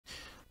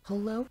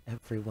Hello,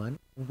 everyone.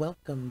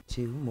 Welcome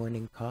to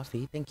Morning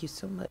Coffee. Thank you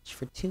so much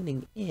for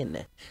tuning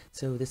in.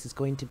 So, this is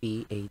going to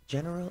be a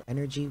general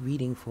energy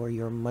reading for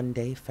your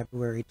Monday,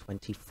 February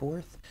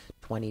 24th,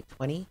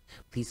 2020.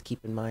 Please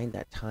keep in mind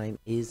that time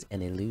is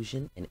an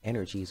illusion and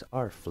energies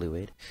are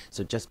fluid.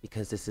 So, just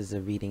because this is a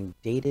reading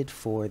dated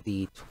for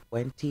the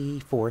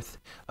 24th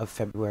of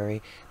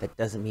February, that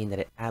doesn't mean that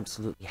it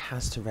absolutely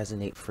has to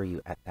resonate for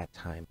you at that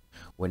time.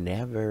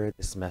 Whenever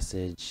this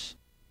message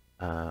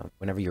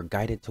whenever you're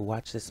guided to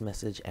watch this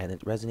message and it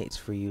resonates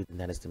for you, then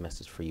that is the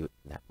message for you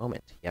in that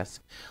moment.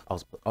 Yes.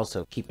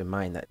 Also keep in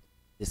mind that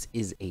this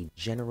is a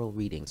general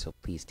reading, so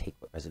please take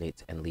what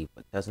resonates and leave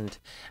what doesn't,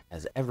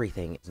 as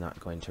everything is not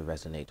going to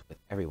resonate with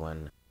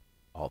everyone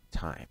all the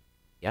time.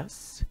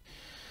 Yes.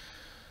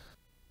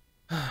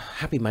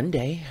 Happy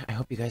Monday. I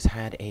hope you guys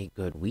had a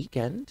good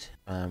weekend.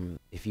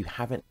 If you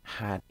haven't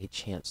had a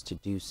chance to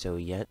do so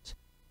yet,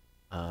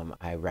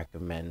 I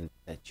recommend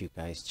that you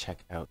guys check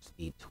out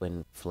the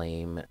Twin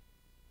Flame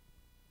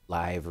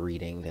live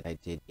reading that I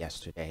did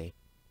yesterday.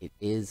 It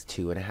is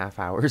 2.5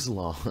 hours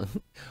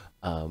long,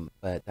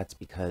 but that's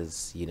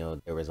because,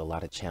 there was a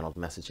lot of channeled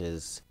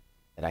messages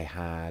that I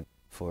had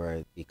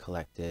for the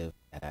collective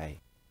that I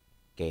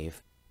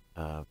gave,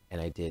 and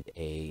I did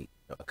a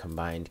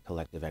combined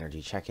collective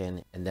energy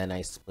check-in, and then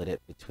I split it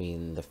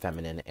between the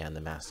feminine and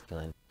the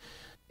masculine.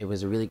 It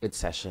was a really good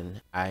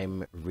session.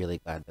 I'm really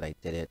glad that I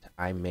did it.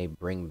 I may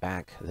bring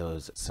back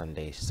those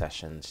Sunday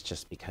sessions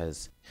just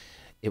because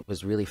it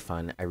was really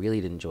fun. I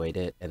really enjoyed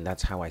it, and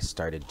that's how I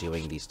started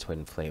doing these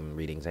twin flame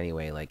readings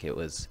anyway. Like, it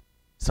was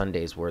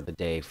Sundays were the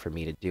day for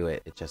me to do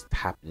it. It just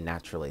happened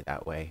naturally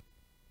that way.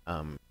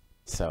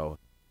 So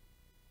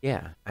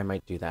yeah, I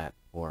might do that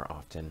more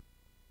often.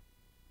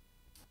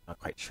 Not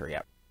quite sure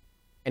yet.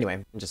 Anyway,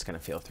 I'm just gonna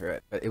feel through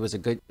it. But it was a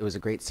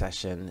great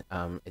session.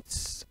 I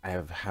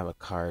have a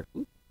card.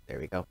 Ooh, there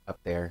we go, up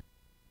there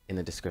in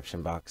the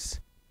description box.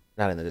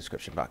 Not in the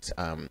description box.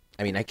 I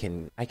mean, I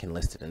can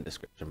list it in the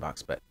description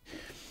box, but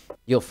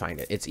you'll find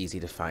it. It's easy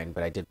to find.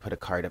 But I did put a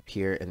card up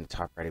here in the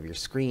top right of your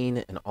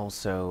screen, and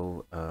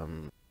also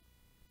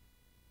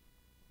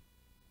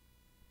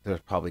there's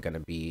probably going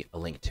to be a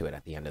link to it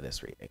at the end of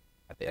this reading,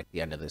 at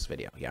the end of this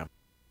video. Yeah.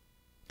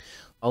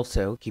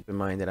 Also, keep in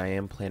mind that I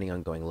am planning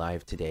on going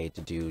live today to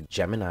do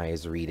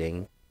Gemini's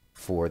reading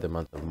for the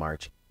month of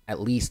March. At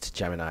least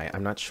Gemini.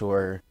 I'm not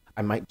sure.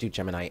 I might do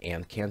Gemini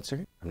and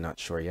Cancer. I'm not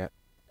sure yet.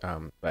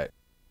 But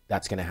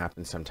that's going to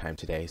happen sometime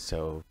today.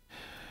 So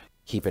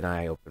keep an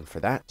eye open for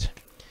that.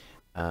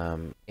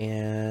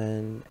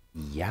 And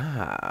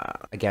yeah,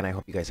 again, I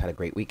hope you guys had a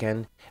great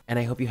weekend. And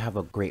I hope you have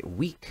a great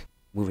week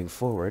moving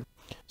forward.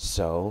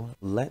 So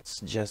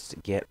let's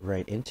just get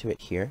right into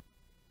it here.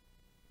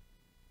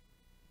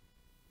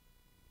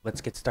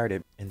 Let's get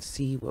started and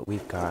see what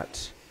we've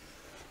got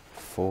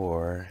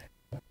for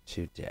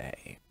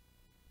today.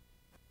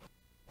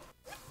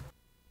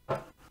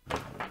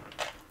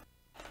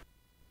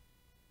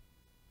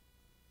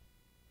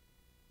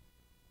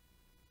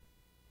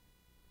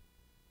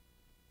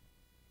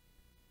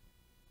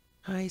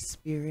 Hi,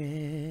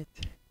 Spirit.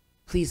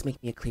 Please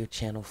make me a clear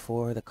channel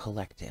for the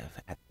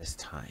collective at this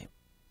time.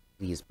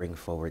 Please bring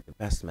forward the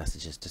best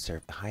messages to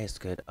serve the highest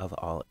good of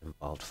all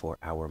involved for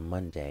our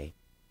Monday,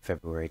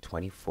 February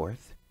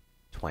 24th,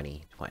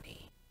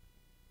 2020.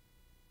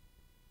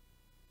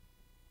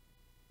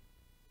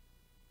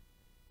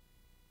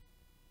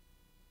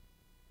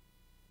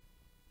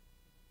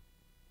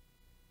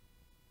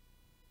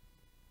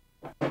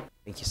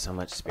 Thank you so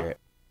much, Spirit.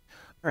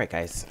 All right,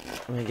 guys,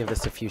 I'm going to give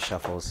this a few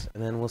shuffles,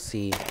 and then we'll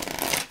see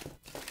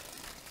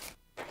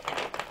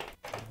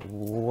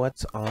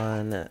what's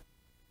on,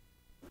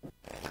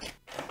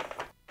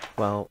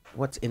 well,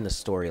 what's in the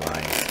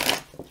storyline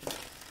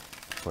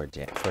for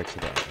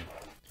today.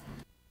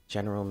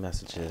 General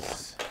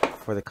messages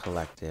for the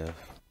collective.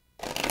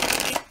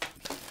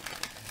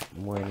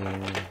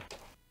 Morning.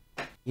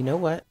 You know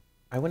what?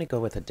 I want to go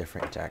with a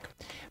different deck.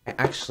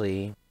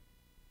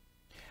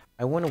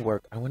 I want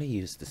to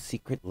use the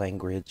secret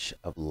language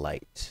of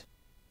light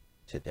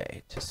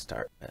today to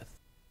start with.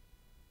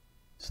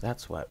 So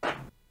that's what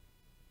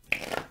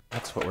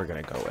we're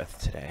going to go with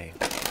today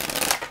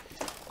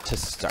to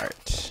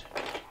start,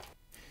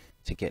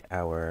 to get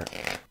our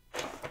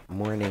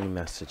morning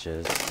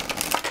messages,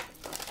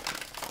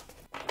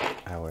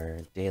 our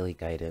daily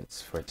guidance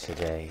for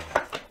today.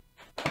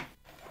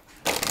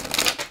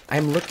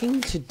 I'm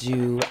looking to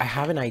do, I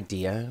have an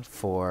idea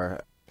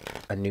for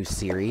a new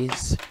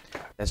series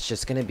that's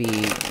just going to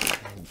be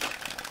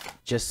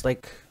just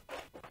like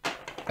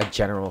a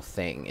general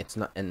thing. It's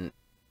not an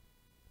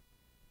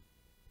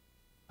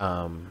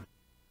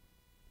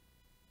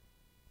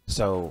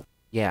so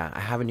yeah, I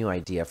have a new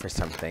idea for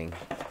something.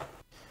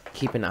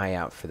 Keep an eye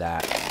out for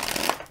that.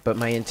 But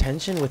my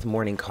intention with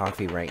morning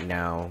coffee right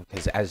now,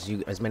 because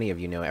as many of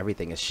you know,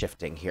 everything is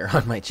shifting here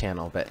on my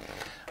channel, but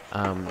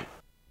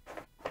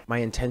my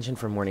intention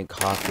for morning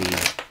coffee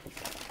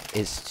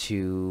is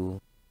to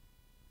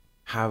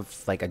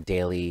have like a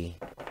daily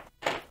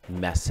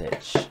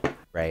message,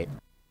 right?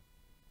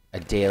 A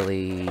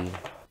daily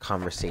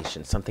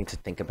conversation, something to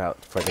think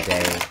about for the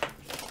day.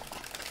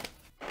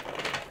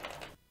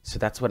 So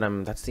that's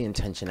the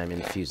intention I'm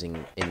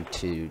infusing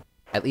into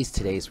at least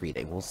today's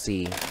reading. We'll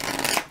see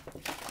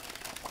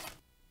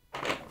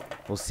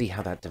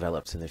how that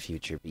develops in the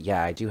future. But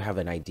yeah, I do have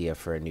an idea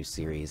for a new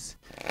series.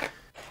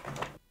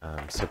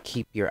 So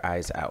keep your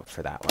eyes out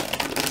for that one.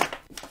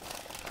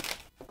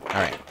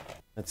 All right,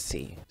 let's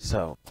see.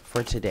 So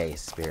for today,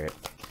 Spirit,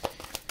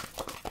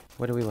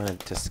 what do we want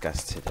to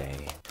discuss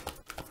today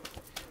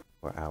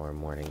for our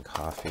morning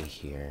coffee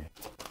here?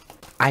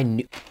 I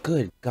knew,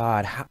 good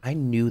God, I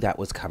knew that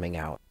was coming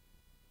out.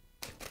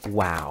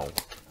 Wow.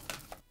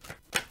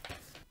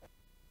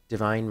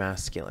 Divine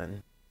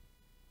Masculine.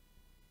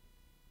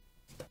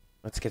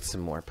 Let's get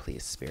some more,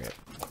 please, Spirit.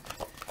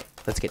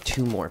 Let's get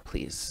 2 more,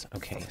 please.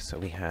 Okay, so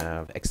we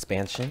have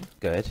Expansion,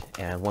 good.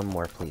 And 1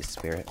 more, please,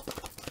 Spirit.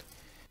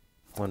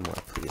 1 more,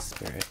 please,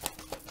 Spirit.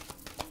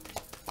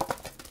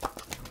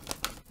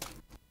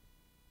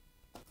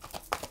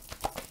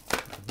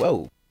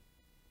 Whoa.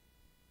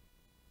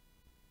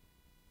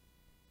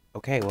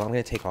 Okay, well, I'm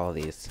going to take all of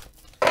these.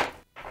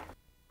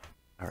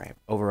 All right,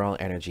 overall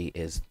energy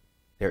is,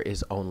 there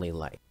is only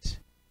light.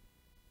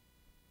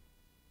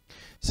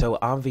 So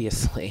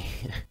obviously,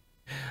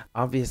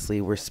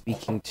 we're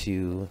speaking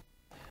to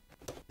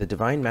the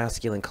Divine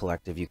Masculine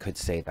Collective, you could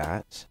say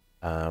that.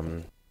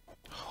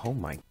 Oh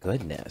my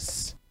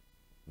goodness.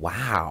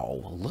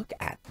 Wow, look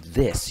at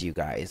this, you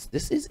guys.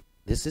 This is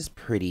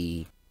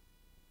pretty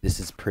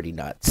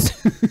nuts.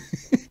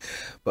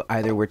 But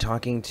either we're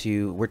talking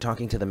to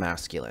the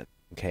masculine,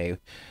 okay?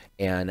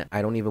 And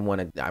I don't even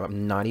want to,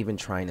 I'm not even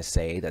trying to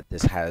say that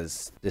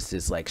this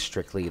is like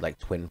strictly like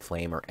twin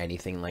flame or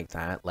anything like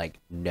that. Like,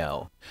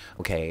 no.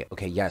 Okay,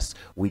 yes,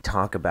 we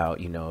talk about,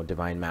 you know,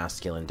 divine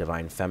masculine,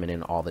 divine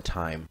feminine all the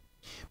time.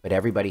 But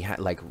everybody had,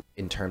 like,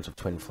 in terms of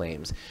twin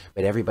flames,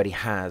 but everybody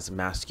has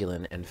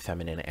masculine and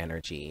feminine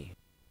energy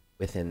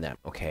within them,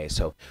 okay?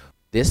 So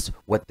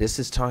what this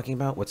is talking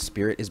about, what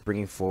Spirit is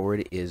bringing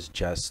forward, is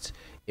just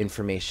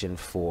information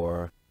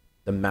for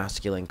the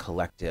masculine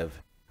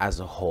collective as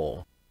a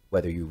whole,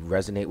 whether you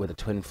resonate with a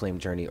twin flame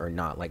journey or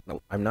not. Like,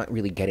 no, I'm not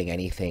really getting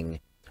anything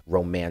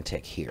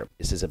romantic here.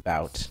 This is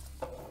about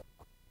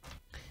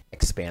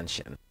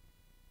expansion,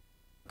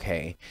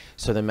 okay?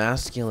 So the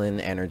masculine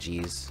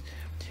energies,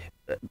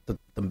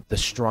 the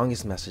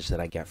strongest message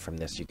that I get from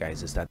this, you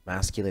guys, is that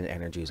masculine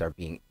energies are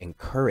being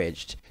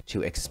encouraged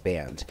to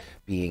expand,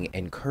 being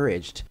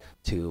encouraged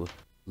to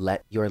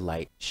let your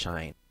light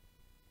shine,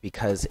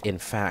 because in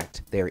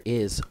fact there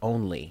is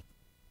only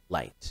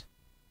light.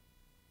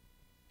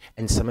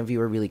 And some of you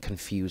are really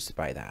confused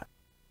by that.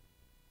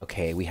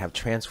 Okay, we have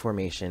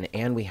transformation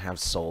and we have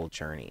soul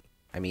journey.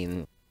 I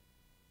mean,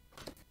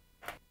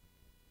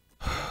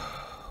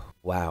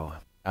 wow.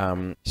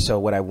 So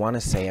what I want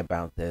to say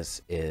about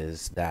this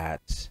is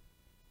that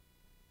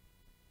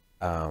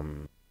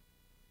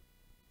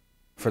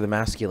for the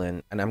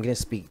masculine, and I'm going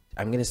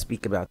to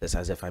speak about this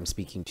as if I'm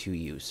speaking to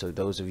you. So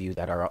those of you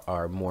that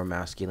are more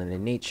masculine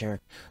in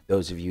nature,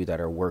 those of you that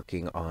are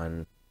working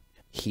on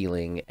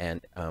healing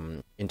and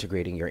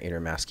integrating your inner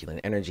masculine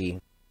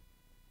energy,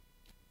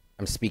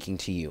 I'm speaking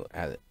to you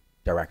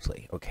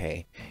directly,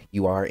 okay?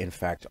 You are in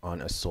fact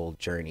on a soul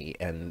journey,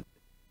 and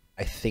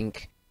I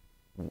think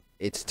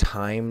it's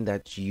time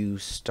that you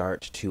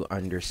start to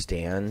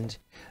understand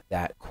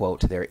that,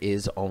 quote, there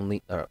is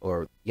only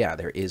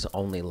there is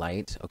only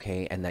light,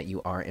 okay? And that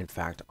you are in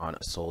fact on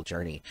a soul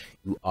journey.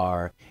 You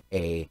are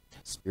a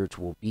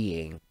spiritual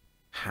being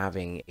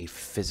having a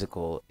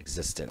physical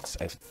existence,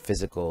 a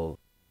physical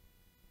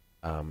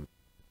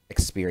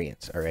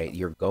experience, all right?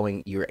 You're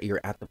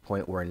at the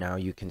point where now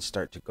you can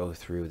start to go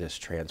through this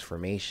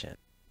transformation.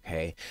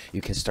 Okay,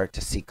 you can start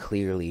to see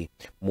clearly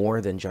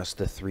more than just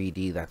the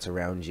 3D that's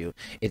around you.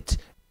 It's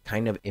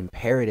kind of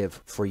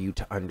imperative for you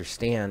to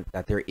understand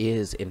that there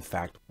is, in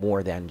fact,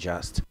 more than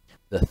just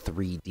the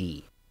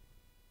 3D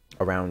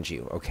around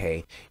you,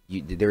 okay?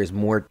 There is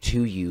more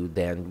to you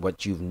than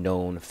what you've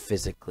known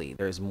physically.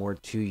 There's more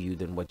to you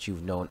than what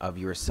you've known of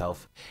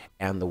yourself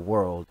and the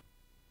world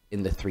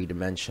in the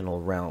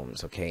 3-dimensional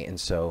realms, okay? And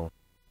so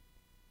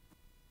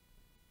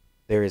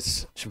there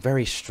is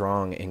very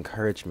strong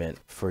encouragement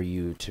for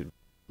you to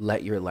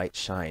let your light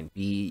shine,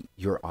 be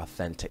your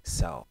authentic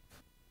self.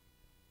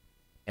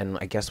 And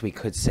I guess we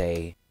could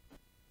say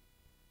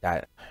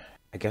that,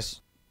 I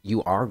guess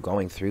you are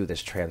going through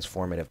this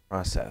transformative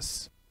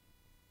process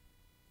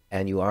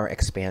and you are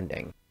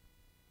expanding.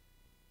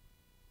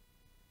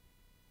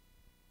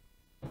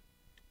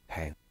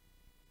 Okay.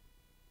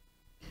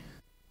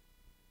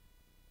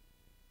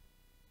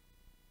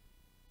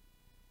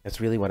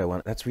 That's really what I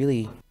want. That's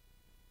really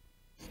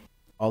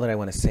all that I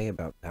want to say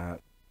about that,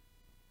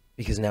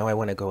 because now I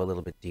want to go a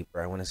little bit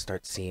deeper. I want to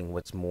start seeing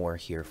what's more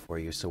here for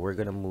you. So we're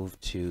going to move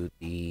to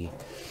the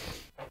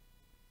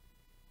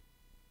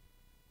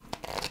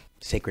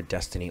Sacred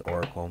Destiny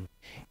Oracle.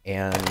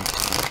 And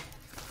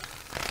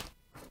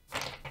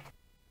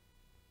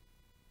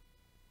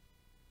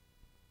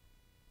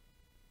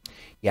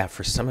Yeah,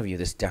 for some of you,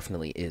 this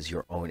definitely is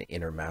your own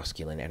inner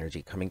masculine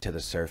energy coming to the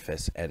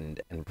surface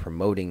and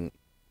promoting,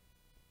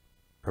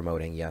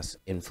 yes,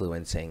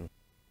 influencing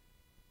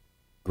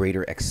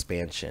greater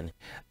expansion.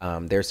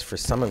 There's, for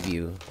some of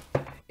you,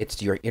 it's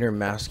your inner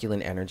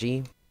masculine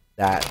energy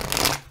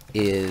that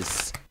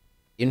is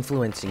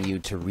influencing you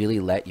to really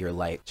let your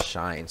light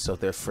shine. So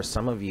there, for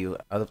some of you,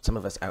 some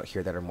of us out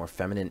here that are more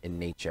feminine in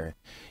nature,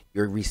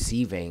 you're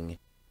receiving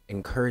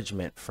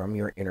encouragement from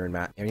your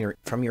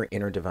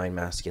inner divine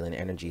masculine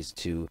energies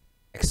to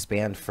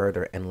expand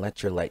further and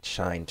let your light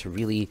shine, to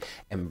really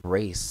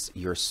embrace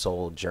your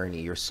soul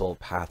journey, your soul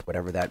path,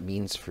 whatever that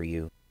means for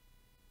you.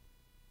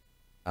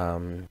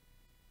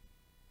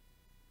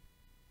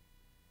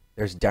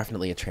 There's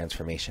definitely a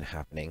transformation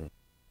happening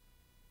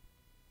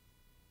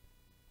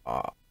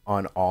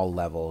on all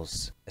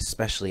levels,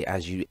 especially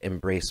as you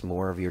embrace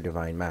more of your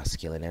divine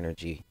masculine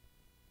energy.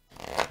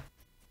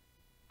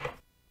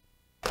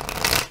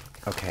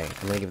 Okay,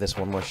 I'm going to give this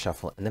one more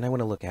shuffle, and then I want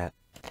to look at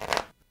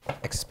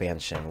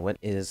expansion. What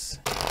is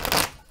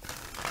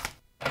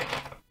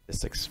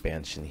this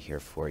expansion here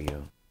for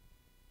you?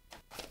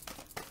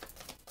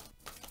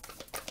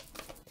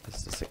 What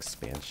is this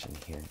expansion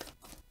here?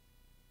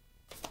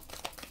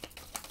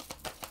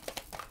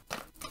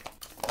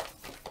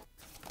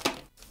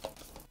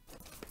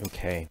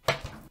 Okay,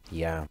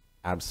 yeah,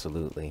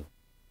 absolutely.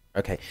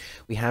 Okay,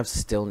 we have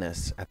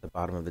stillness at the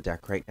bottom of the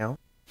deck right now.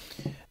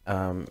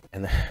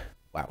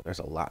 Wow, there's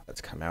a lot that's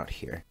come out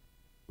here.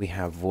 We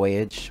have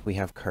voyage, we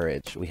have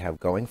courage, we have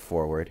going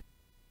forward,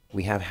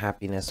 we have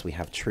happiness, we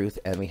have truth,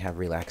 and we have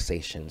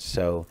relaxation.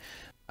 So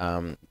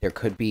there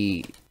could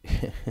be,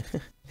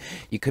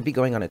 you could be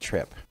going on a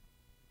trip,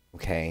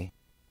 okay?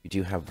 You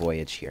do have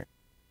voyage here.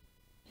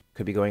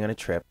 Could be going on a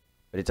trip,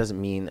 but it doesn't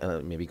mean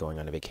maybe going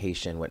on a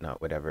vacation,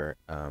 whatnot, whatever,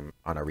 on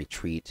a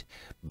retreat.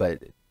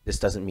 But this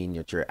doesn't mean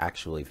that you're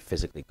actually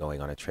physically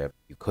going on a trip.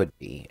 You could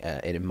be.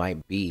 And it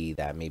might be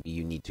that maybe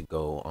you need to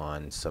go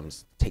on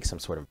take some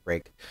sort of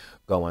break,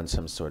 go on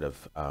some sort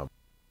of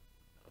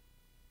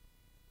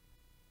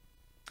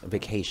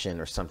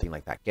vacation or something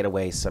like that. Get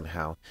away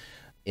somehow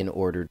in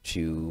order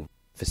to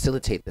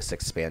facilitate this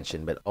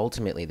expansion. But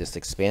ultimately, this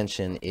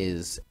expansion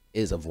is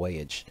a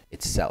voyage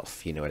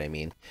itself, you know what I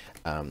mean?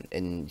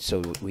 And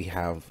so we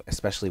have,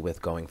 especially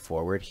with going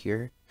forward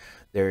here,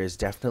 there is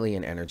definitely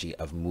an energy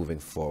of moving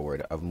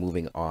forward, of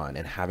moving on,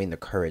 and having the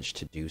courage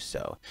to do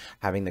so,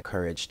 having the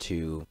courage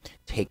to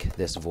take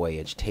this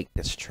voyage, take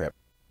this trip,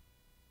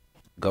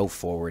 go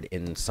forward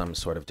in some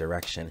sort of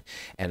direction.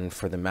 And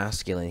for the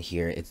masculine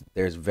here,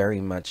 there's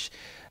very much,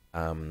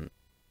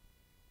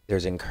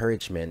 there's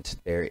encouragement,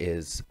 there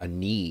is a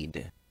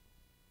need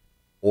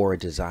or a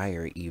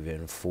desire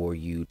even for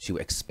you to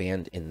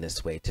expand in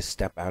this way, to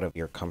step out of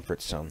your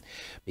comfort zone,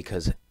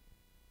 because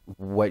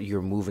what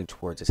you're moving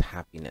towards is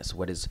happiness.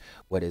 What is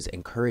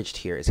encouraged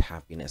here is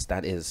happiness.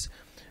 That is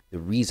the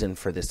reason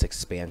for this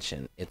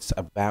expansion. It's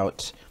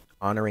about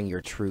honoring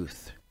your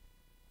truth,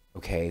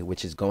 okay,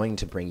 which is going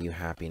to bring you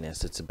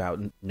happiness. It's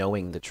about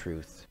knowing the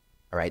truth.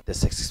 All right,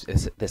 this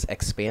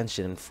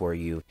expansion for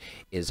you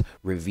is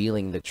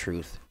revealing the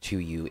truth to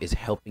you, is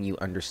helping you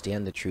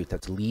understand the truth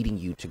that's leading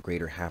you to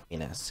greater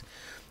happiness.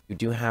 You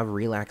do have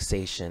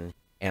relaxation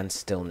and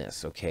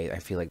stillness, okay? I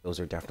feel like those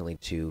are definitely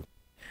two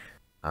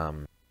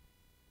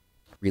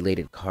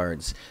related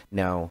cards.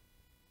 Now,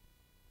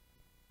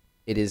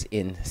 it is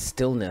in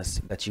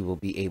stillness that you will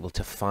be able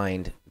to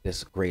find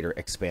this greater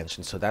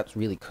expansion. So it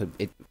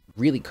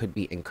really could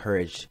be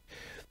encouraged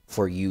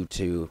for you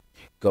to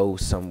go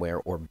somewhere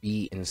or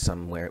be in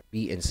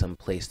some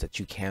place that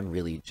you can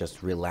really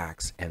just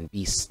relax and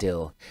be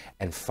still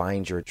and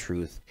find your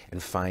truth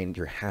and find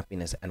your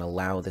happiness and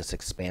allow this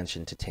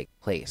expansion to take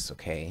place,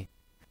 okay?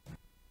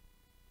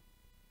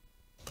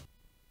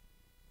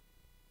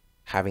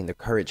 Having the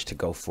courage to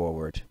go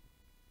forward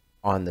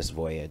on this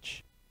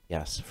voyage.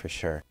 Yes, for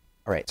sure.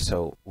 All right,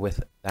 so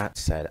with that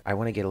said, I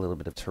want to get a little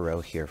bit of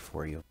tarot here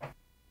for you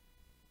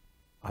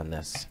on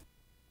this.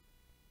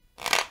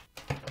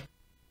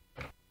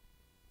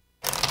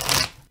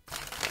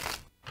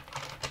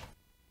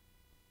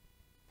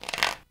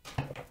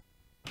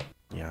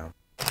 Yeah.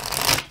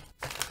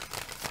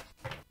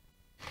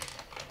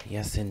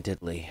 Yes,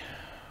 indeedly.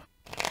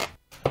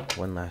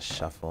 One last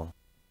shuffle.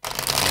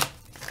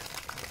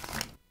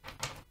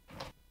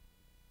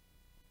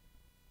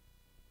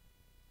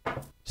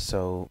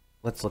 So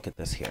let's look at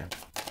this here.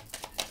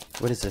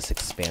 What is this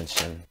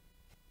expansion?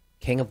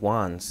 King of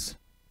Wands.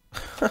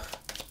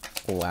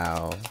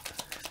 Wow.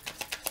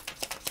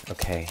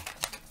 Okay.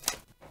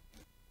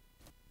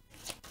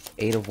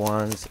 Eight of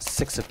Wands,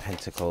 Six of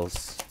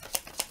Pentacles.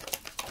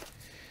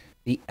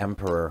 The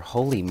Emperor.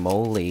 Holy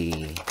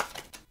moly.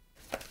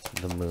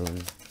 The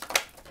Moon.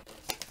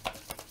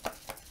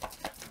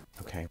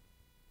 Okay.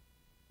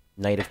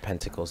 Knight of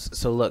Pentacles.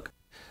 So look,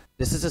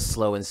 this is a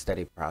slow and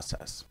steady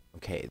process.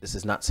 Okay, this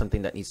is not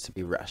something that needs to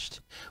be rushed.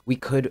 We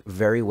could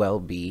very well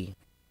be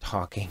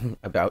talking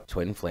about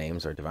twin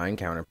flames or divine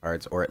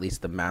counterparts, or at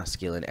least the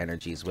masculine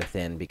energies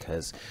within,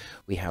 because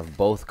we have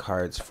both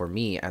cards for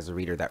me as a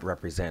reader that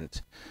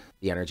represent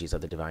the energies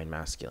of the divine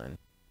masculine,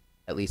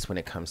 at least when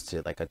it comes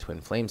to like a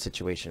twin flame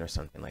situation or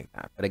something like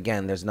that. But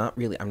again,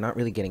 I'm not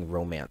really getting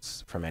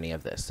romance from any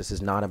of this. This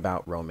is not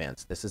about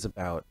romance. This is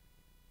about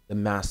the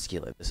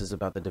masculine. This is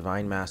about the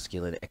divine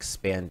masculine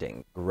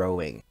expanding,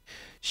 growing,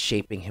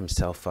 shaping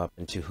himself up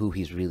into who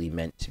he's really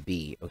meant to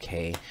be,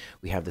 okay?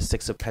 We have the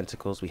Six of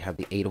Pentacles, we have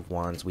the Eight of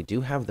Wands, we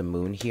do have the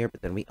Moon here,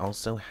 but then we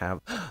also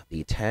have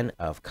the Ten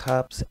of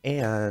Cups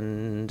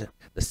and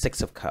the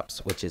Six of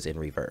Cups, which is in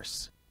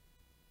reverse.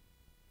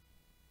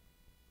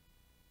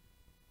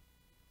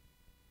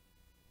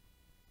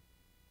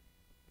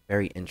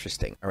 Very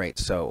interesting. All right,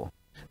 so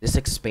this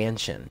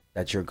expansion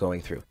that you're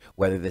going through,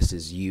 whether this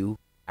is you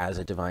as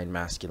a divine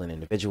masculine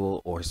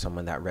individual or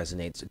someone that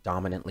resonates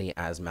dominantly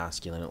as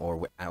masculine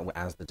or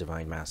as the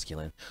divine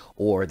masculine,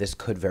 or this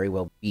could very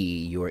well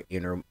be your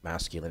inner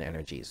masculine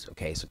energies,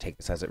 okay? So take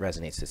this as it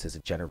resonates. This is a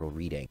general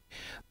reading.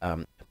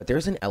 But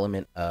there's an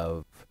element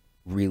of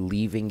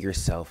relieving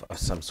yourself of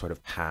some sort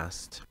of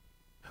past,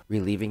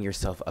 relieving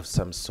yourself of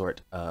some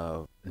sort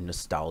of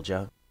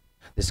nostalgia.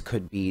 This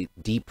could be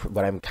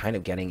what I'm kind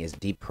of getting is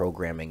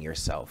deprogramming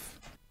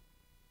yourself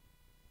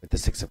with the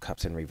Six of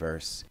Cups in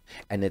reverse.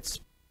 And it's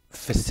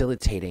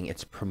facilitating,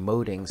 it's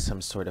promoting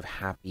some sort of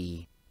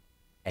happy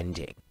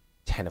ending.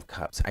 Ten of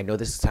Cups. I know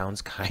this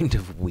sounds kind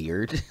of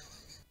weird.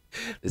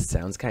 This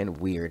sounds kind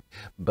of weird,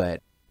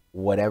 but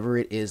whatever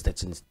it is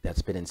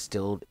that's been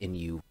instilled in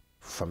you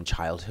from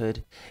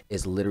childhood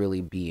is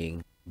literally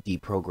being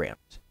deprogrammed.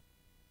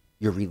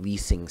 You're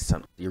releasing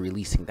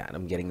that.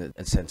 I'm getting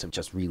a sense of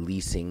just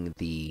releasing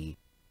the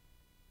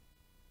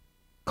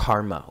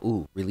karma.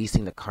 Ooh,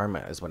 releasing the karma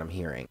is what I'm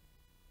hearing,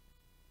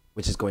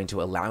 which is going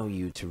to allow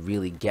you to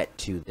really get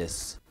to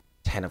this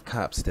Ten of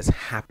Cups, this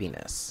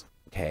happiness,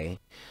 okay?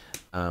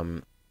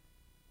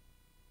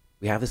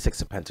 We have the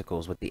Six of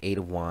Pentacles with the Eight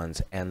of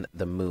Wands and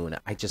the Moon.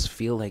 I just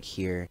feel like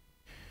here,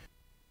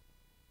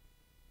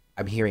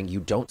 I'm hearing you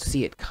don't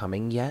see it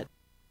coming yet,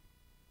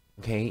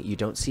 okay? You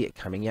don't see it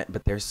coming yet,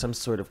 but there's some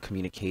sort of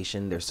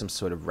communication, there's some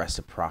sort of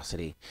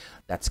reciprocity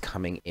that's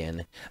coming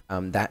in.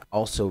 That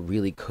also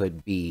really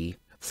could be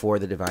for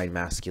the divine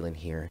masculine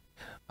here.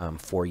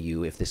 For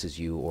you, if this is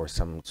you or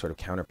some sort of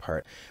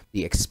counterpart,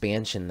 the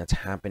expansion that's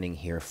happening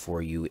here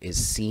for you is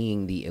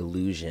seeing the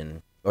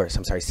illusion, or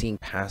I'm sorry, seeing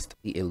past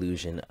the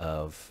illusion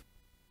of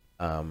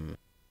the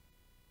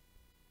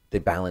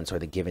balance or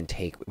the give and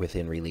take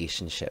within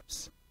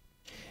relationships.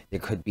 There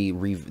could be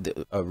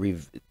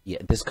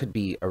this could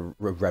be a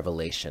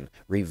revelation,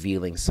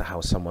 revealing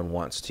how someone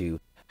wants to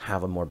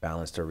have a more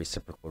balanced or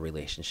reciprocal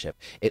relationship.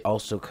 It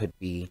also could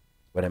be,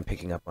 what I'm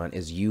picking up on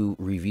is you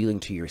revealing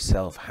to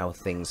yourself how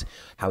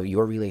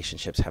your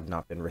relationships have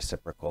not been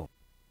reciprocal.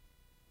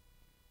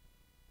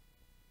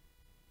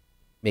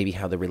 Maybe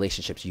how the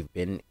relationships you've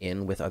been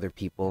in with other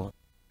people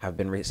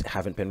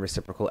haven't been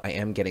reciprocal. I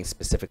am getting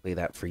specifically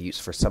that for you,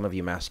 for some of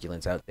you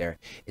masculines out there,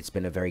 it's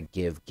been a very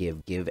give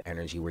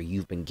energy where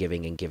you've been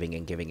giving and giving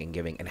and giving and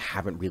giving and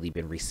haven't really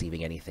been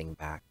receiving anything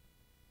back.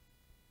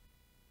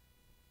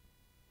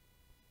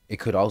 It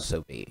could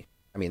also be,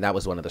 I mean, that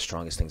was one of the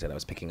strongest things that I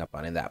was picking up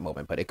on in that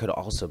moment, but it could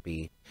also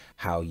be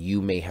how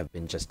you may have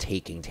been just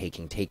taking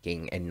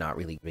and not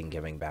really been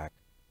giving back.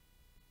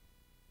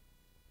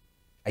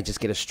 I just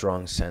get a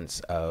strong sense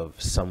of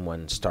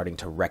someone starting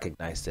to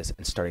recognize this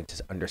and starting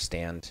to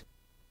understand.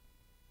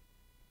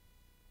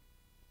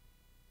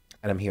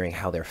 And I'm hearing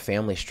how their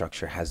family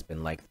structure has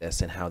been like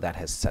this and how that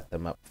has set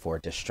them up for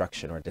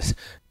destruction or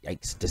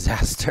yikes,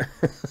 disaster.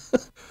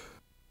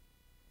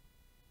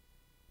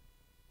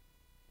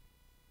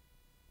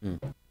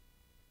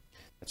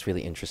 That's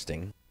really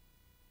interesting.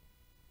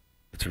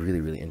 It's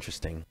really, really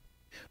interesting.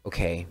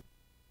 Okay.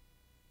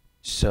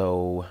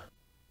 So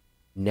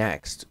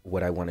next,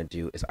 what I want to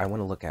do is I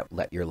want to look at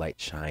Let Your Light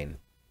Shine.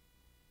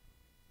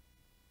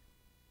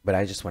 But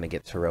I just want to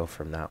get tarot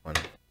from that one.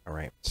 All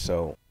right.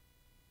 So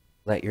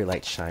Let Your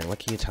Light Shine. What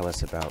can you tell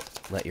us about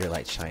Let Your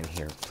Light Shine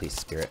here, please,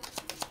 Spirit?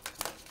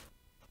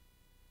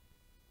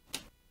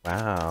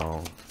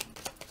 Wow.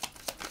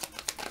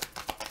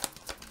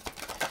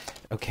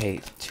 Okay,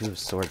 Two of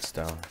Swords,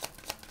 though.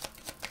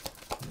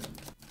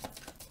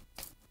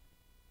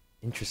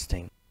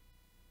 Interesting.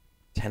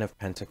 Ten of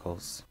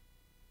Pentacles.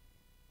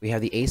 We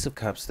have the Ace of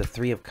Cups, the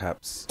Three of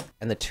Cups,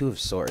 and the Two of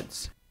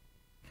Swords.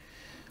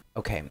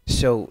 Okay,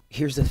 so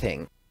here's the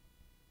thing.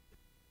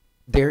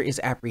 There is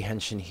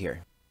apprehension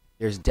here.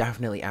 There's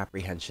definitely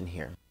apprehension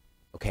here.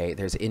 Okay,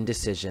 there's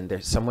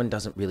indecision. Someone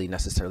doesn't really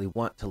necessarily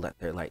want to let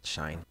their light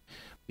shine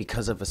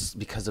because of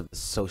the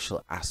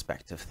social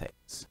aspect of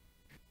things.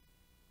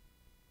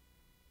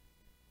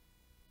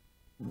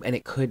 And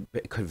it could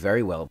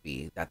very well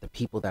be that the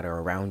people that are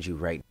around you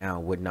right now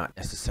would not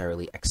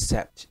necessarily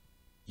accept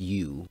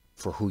you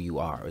for who you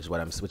are,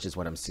 which is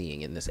what I'm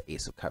seeing in this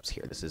Ace of Cups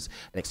here. This is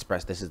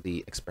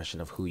the expression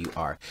of who you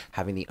are,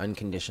 having the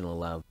unconditional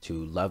love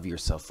to love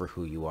yourself for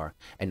who you are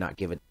and not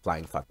give a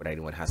flying fuck what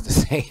anyone has to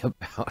say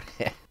about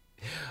it.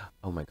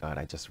 Oh my God,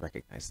 I just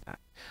recognized that.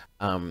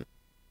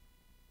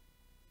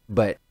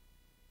 But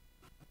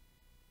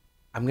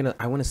I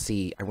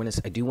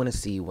do want to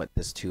see what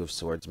this Two of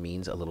Swords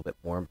means a little bit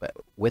more, but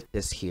with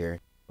this here,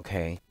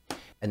 okay,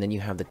 and then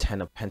you have the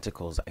Ten of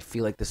Pentacles. I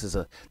feel like this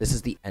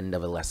is the end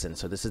of a lesson.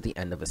 So this is the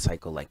end of a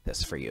cycle like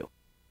this for you,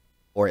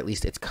 or at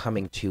least it's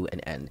coming to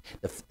an end.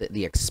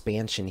 The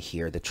expansion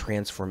here, the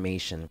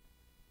transformation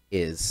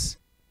is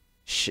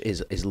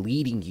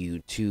leading you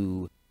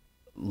to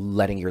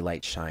letting your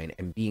light shine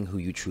and being who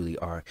you truly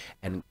are,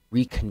 and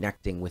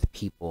reconnecting with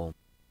people,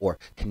 or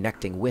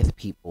connecting with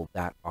people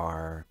that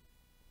are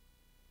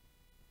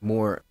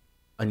more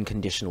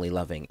unconditionally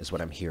loving, is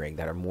what I'm hearing,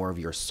 that are more of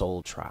your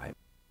soul tribe.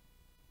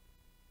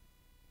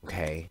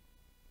 Okay,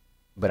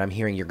 but I'm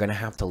hearing you're gonna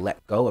have to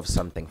let go of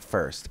something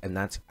first, and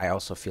I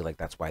also feel like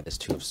that's why this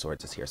Two of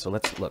Swords is here. So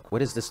let's look.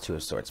 What is this Two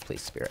of Swords,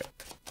 please, Spirit?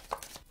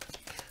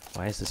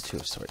 Why is this Two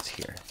of Swords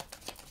here?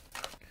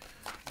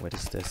 What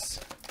is this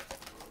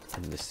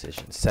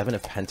indecision? Seven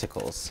of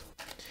Pentacles.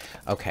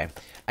 Okay,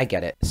 I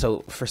get it. So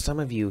for some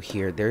of you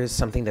here, there is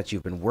something that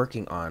you've been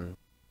working on.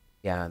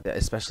 Yeah,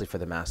 especially for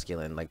the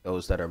masculine, like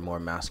those that are more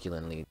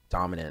masculinely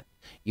dominant.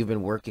 You've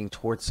been working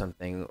towards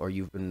something, or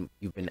you've been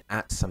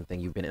at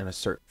something, you've been in a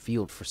certain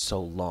field for so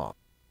long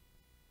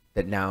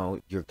that now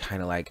you're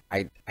kind of like,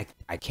 I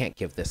can't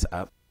give this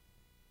up.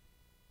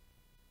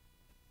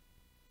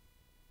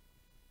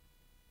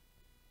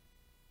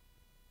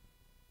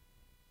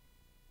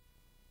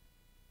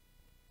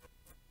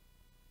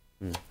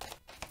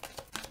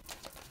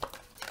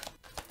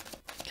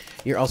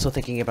 You're also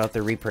thinking about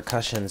the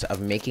repercussions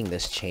of making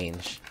this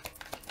change.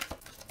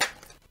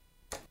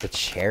 The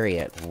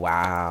Chariot.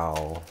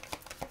 Wow.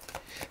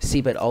 See,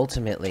 but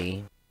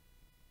ultimately,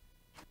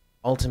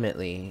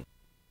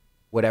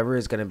 whatever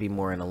is going to be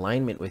more in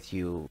alignment with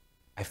you,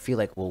 I feel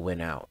like will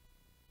win out.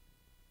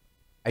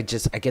 I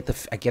get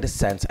a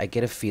sense, I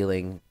get a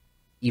feeling,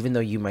 even though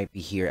you might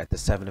be here at the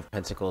Seven of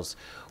Pentacles,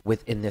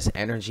 within this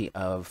energy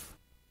of,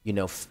 you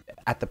know,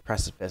 at the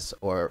precipice,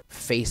 or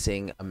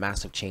facing a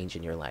massive change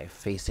in your life,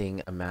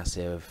 facing a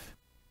massive,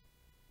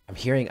 I'm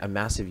hearing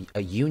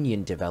a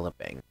union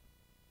developing.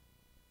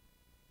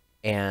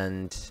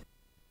 And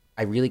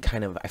I really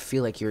I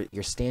feel like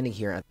you're standing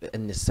here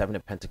in the Seven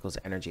of Pentacles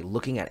energy,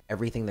 looking at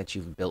everything that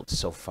you've built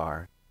so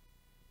far,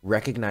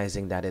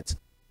 recognizing that it's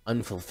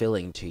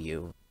unfulfilling to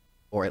you,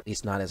 or at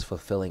least not as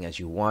fulfilling as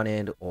you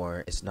wanted,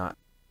 or it's not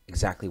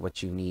exactly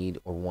what you need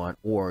or want,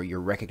 or you're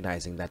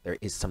recognizing that there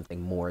is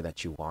something more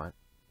that you want.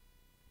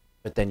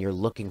 But then you're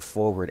looking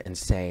forward and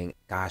saying,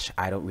 gosh,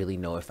 I don't really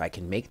know if I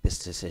can make this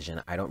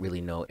decision. I don't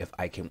really know if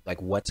I can,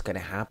 like, what's going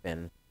to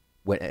happen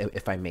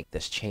if I make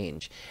this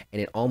change.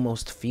 And it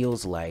almost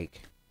feels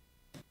like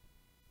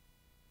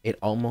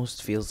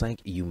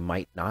you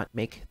might not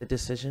make the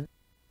decision,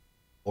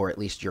 or at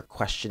least you're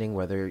questioning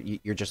whether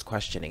you're just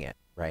questioning it,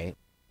 right?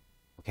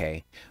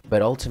 Okay.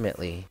 But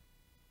ultimately,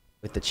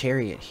 with the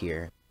Chariot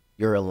here,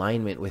 your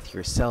alignment with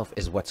yourself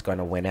is what's going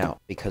to win out,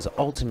 because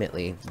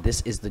ultimately this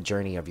is the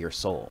journey of your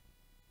soul.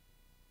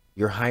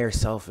 Your higher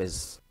self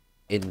is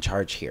in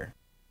charge here.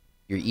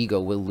 Your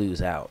ego will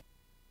lose out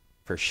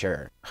for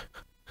sure.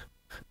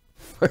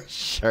 For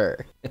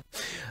sure.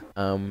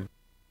 So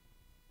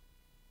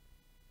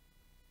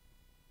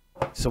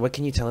what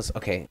can you tell us?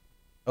 Okay.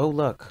 Oh,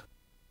 look,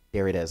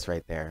 there it is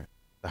right there.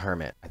 The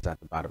Hermit. It's at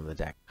the bottom of the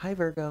deck. Hi,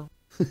 Virgo.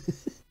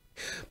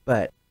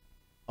 But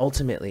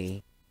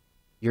ultimately,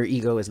 your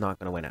ego is not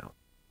going to win out.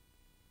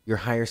 Your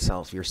higher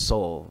self, your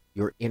soul,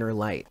 your inner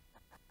light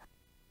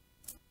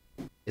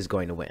is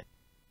going to win.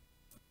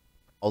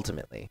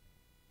 Ultimately,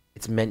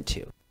 it's meant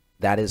to.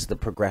 That is the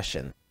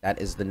progression. That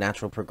is the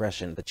natural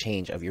progression, the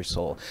change of your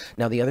soul.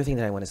 Now, the other thing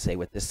that I want to say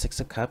with this Six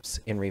of Cups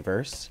in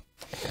reverse,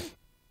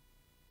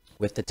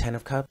 with the Ten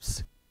of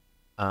Cups,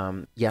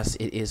 yes,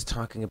 it is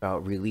talking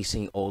about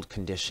releasing old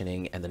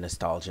conditioning and the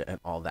nostalgia and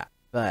all that.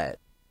 But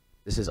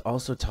this is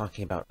also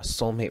talking about a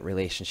soulmate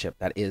relationship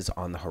that is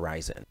on the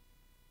horizon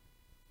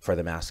for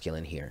the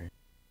masculine here.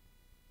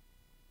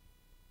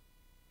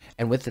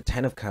 And with the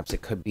Ten of Cups,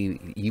 it could be,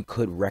 you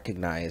could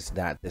recognize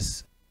that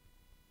this,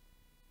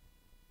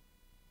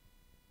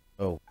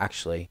 oh,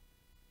 actually,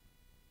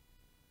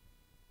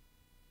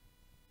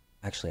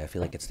 I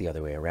feel like it's the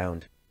other way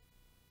around.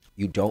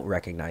 You don't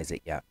recognize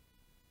it yet,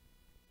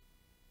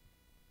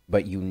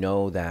 but you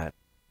know that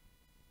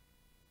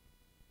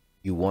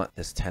you want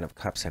this Ten of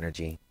Cups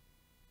energy.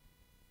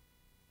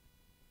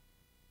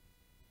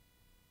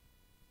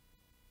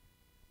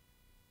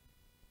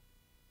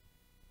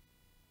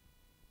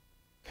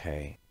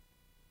 Okay.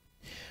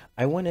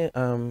 I want to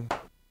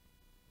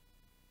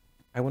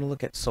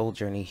look at soul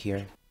journey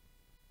here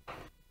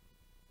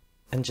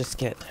and just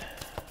get,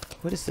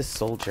 what is this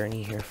soul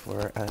journey here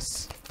for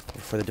us,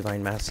 for the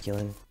divine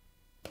masculine?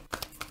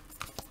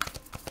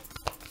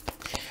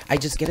 I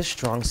just get a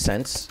strong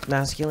sense,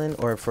 masculine,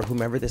 or for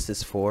whomever this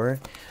is for,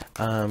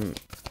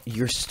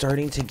 you're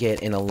starting to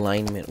get in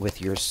alignment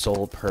with your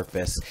soul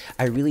purpose.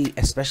 I really,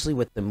 especially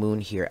with the moon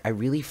here, I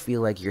really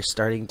feel like you're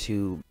starting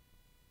to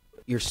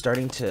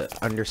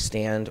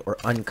understand or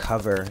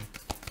uncover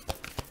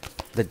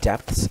the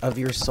depths of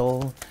your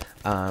soul.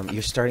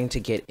 You're starting to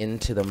get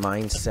into the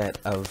mindset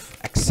of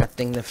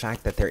accepting the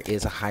fact that there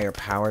is a higher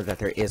power, that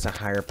there is a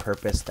higher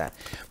purpose, that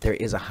there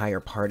is a higher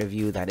part of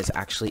you that is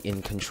actually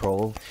in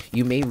control.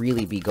 You may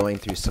really be going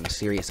through some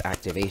serious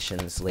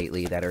activations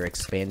lately that are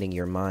expanding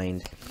your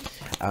mind.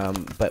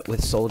 But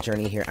with Soul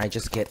Journey here, I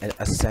just get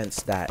a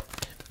sense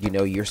that, you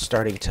know, you're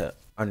starting to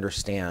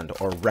understand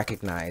or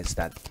recognize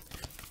that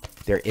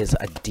there is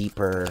a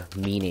deeper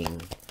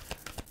meaning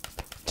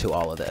to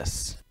all of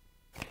this.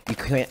 You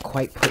can't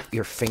quite put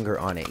your finger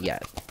on it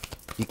yet.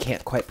 You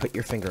can't quite put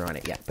your finger on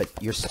it yet, but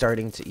you're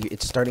starting to,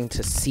 it's starting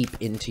to seep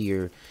into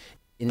your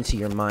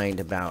mind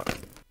about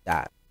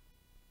that.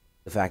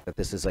 The fact that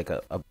this is like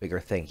a bigger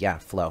thing. Yeah,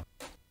 flow.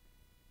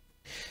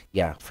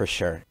 Yeah, for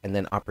sure. And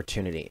then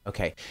opportunity.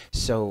 Okay.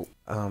 So,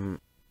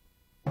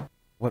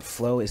 what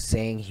flow is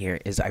saying here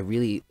is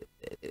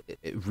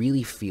it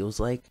really feels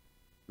like,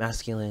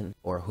 masculine,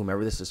 or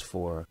whomever this is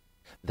for,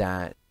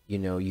 that, you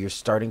know, you're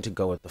starting to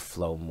go with the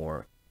flow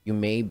more. You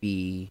may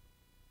be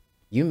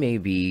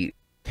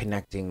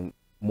connecting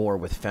more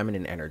with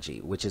feminine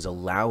energy, which is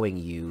allowing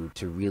you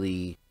to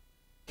really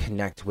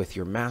connect with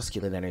your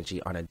masculine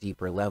energy on a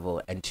deeper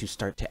level, and to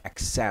start to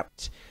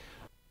accept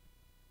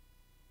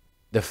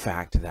the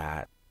fact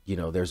that, you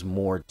know, there's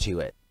more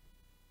to it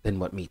than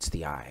what meets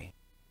the eye.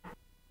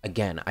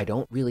 Again, I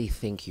don't really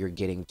think you're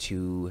getting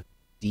too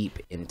deep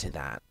into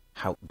that.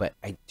 But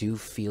I do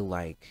feel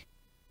like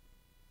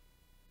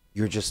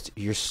you're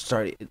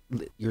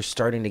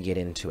starting to get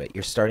into it.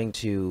 You're starting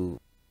to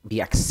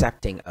be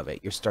accepting of it.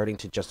 You're starting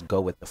to just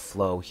go with the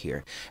flow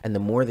here. And the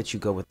more that you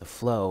go with the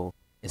flow,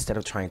 instead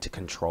of trying to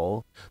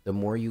control, the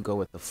more you go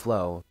with the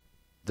flow,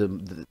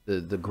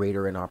 the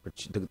greater an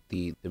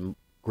opportunity, the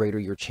greater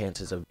your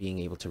chances of being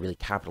able to really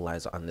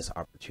capitalize on this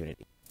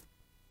opportunity.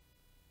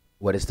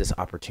 What is this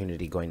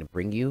opportunity going to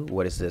bring you?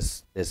 What is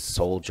this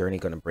soul journey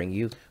going to bring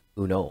you?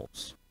 Who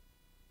knows?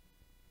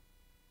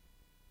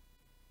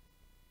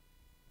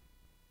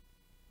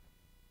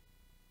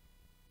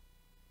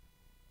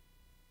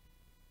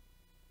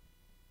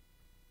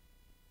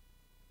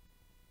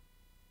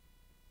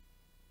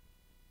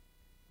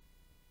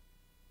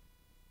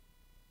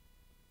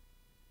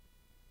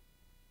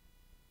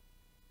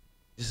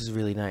 This is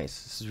really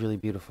nice. This is really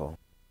beautiful.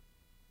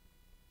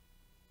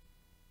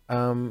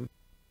 Okay,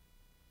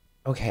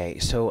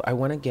 so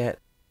we're going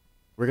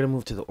to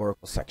move to the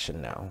Oracle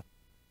section now.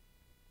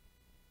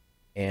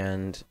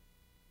 And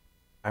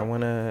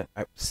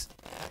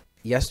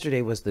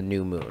yesterday was the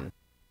new moon,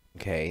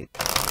 okay,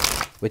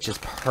 which is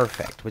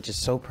perfect, which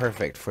is so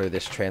perfect for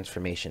this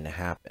transformation to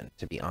happen,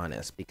 to be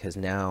honest, because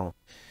now,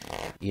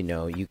 you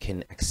know, you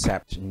can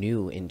accept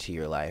new into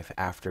your life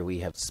after we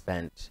have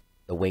spent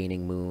the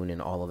waning moon and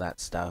all of that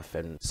stuff,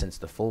 and since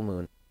the full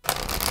moon,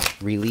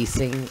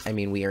 releasing. I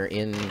mean, we are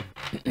in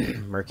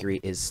Mercury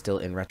is still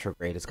in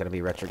retrograde. It's going to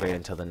be retrograde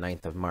until the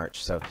 9th of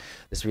March. So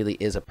this really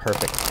is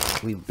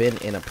we've been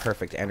in a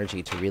perfect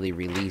energy to really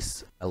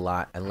release a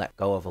lot and let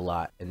go of a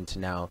lot, and to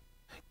now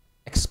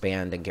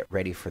expand and get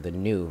ready for the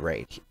new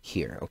right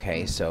here.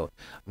 Okay, so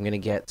I'm going to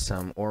get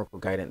some oracle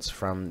guidance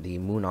from the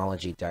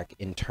Moonology deck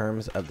in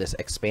terms of this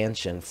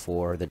expansion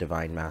for the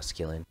divine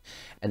masculine,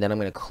 and then I'm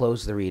going to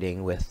close the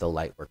reading with the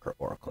Lightworker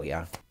Oracle.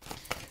 Yeah,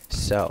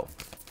 so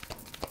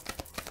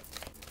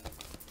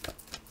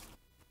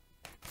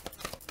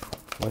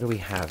what do we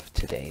have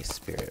today,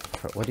 Spirit?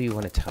 What do you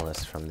want to tell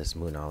us from this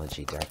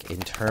Moonology deck in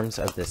terms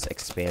of this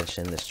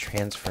expansion, this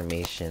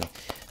transformation,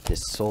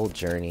 this soul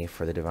journey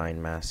for the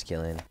divine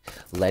masculine,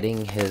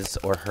 letting his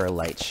or her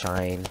light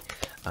shine,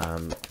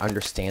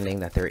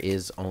 understanding that there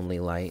is only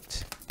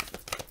light.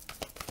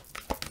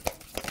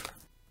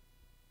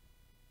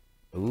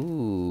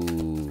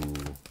 Ooh,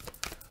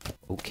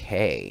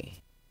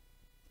 okay.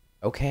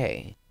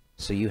 Okay,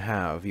 so you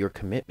have your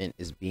commitment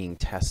is being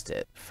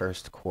tested,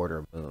 first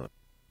quarter moon.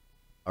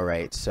 All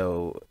right,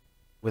 so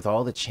with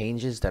all the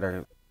changes that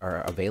are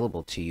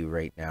available to you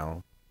right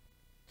now,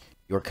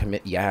 your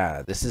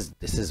yeah, this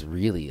is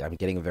really, I'm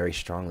getting very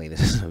strongly, this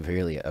is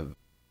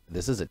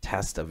this is a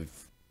test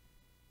of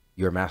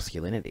your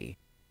masculinity.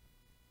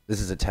 This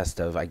is a test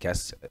of, I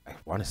guess, I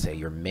want to say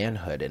your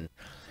manhood, and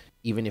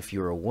even if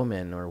you're a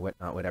woman or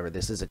whatnot, whatever,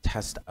 this is a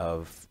test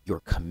of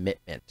your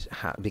commitment,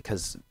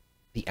 because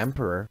the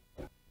Emperor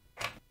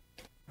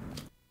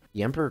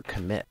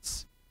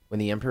commits. When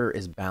the Emperor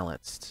is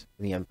balanced,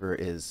 when the Emperor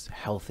is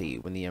healthy,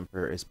 when the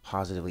Emperor is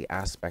positively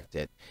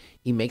aspected,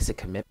 he makes a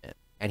commitment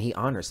and he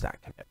honors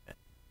that commitment.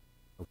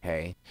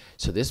 Okay,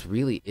 so this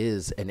really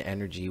is an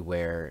energy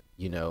where,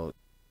 you know,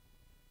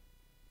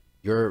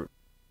 your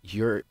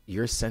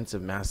sense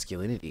of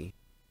masculinity,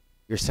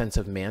 your sense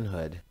of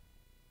manhood,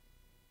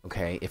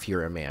 okay, if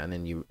you're a man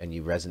and you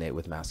resonate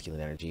with masculine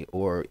energy,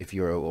 or if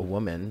you're a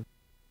woman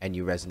and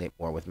you resonate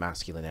more with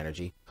masculine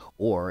energy,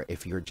 or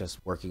if you're just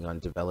working on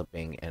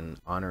developing and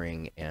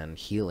honoring and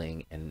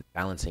healing and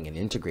balancing and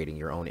integrating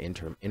your own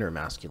inner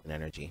masculine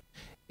energy,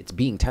 it's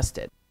being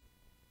tested.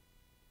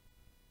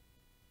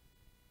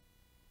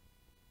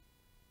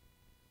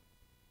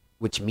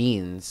 Which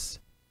means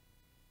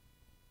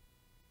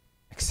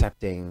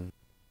accepting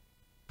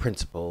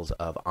principles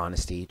of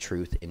honesty,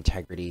 truth,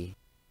 integrity,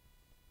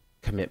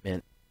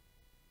 commitment.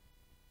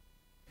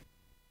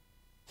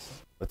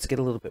 Let's get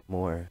a little bit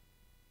more.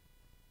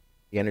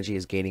 The energy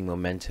is gaining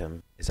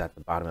momentum, is at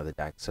the bottom of the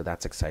deck, so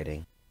that's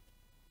exciting.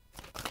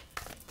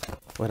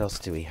 What else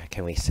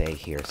can we say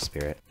here,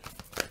 Spirit?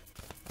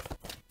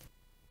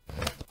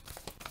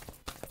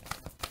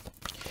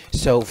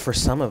 So for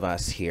some of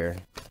us here,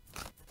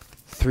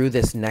 through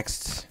this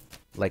next,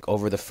 like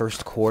over the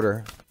first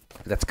quarter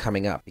that's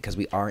coming up, because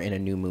we are in a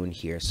new moon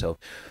here, so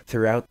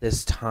throughout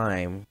this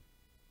time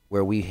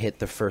where we hit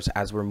the first,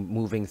 as we're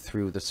moving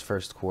through this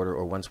first quarter,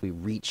 or once we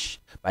reach,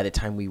 by the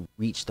time we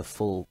reach the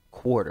full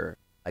quarter,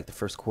 like the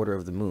first quarter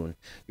of the moon,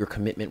 your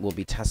commitment will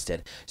be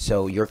tested.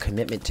 So your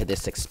commitment to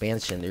this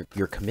expansion,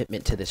 your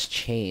commitment to this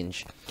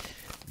change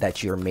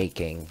that you're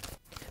making,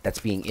 that's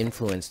being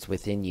influenced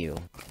within you,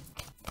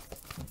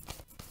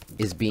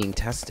 is being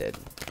tested.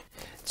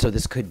 So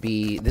this could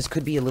be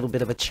a little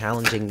bit of a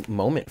challenging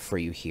moment for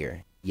you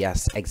here.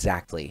 Yes,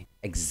 exactly.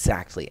 And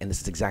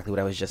this is exactly what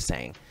I was just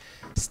saying.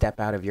 Step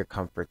out of your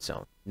comfort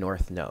zone,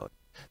 North Node.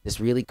 This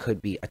really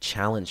could be a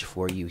challenge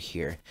for you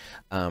here.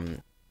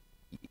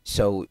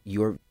 So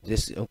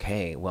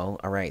okay, well,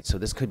 all right. So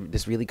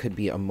this really could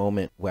be a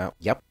moment. Well,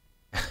 yep.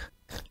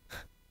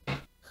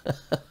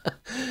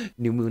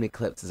 New moon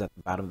eclipse is at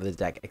the bottom of the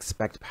deck.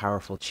 Expect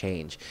powerful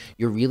change.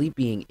 You're really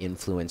being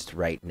influenced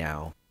right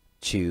now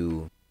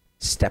to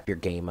step your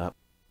game up,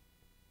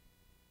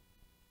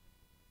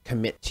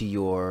 commit to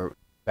your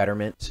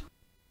betterment,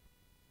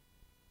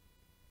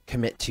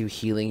 commit to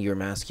healing your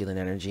masculine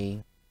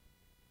energy,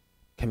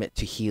 commit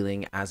to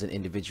healing as an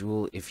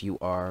individual if you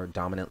are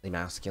dominantly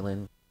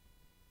masculine.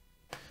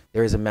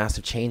 There is a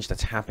massive change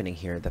that's happening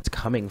here, that's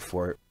coming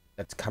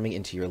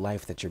into your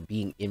life, that you're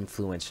being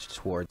influenced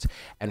towards.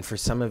 And for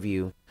some of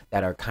you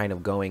that are kind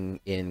of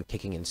going in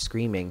kicking and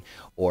screaming,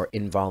 or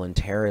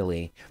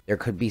involuntarily, there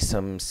could be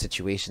some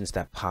situations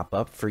that pop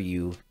up for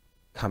you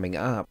coming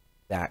up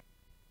that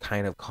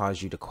kind of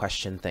cause you to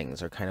question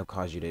things, or kind of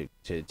cause you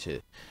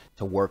to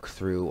work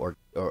through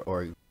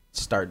or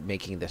start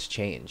making this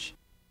change.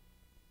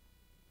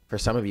 For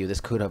some of you, this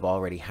could have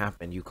already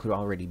happened. You could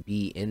already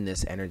be in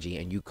this energy,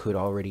 and you could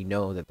already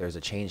know that there's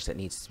a change that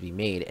needs to be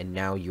made, and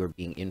now you're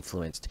being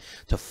influenced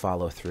to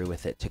follow through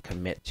with it, to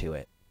commit to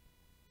it.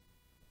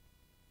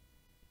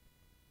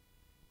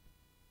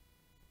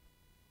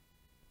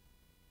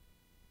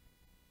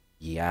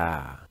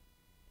 Yeah.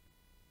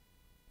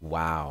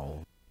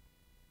 Wow.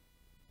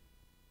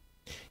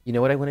 You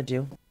know what I want to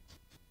do?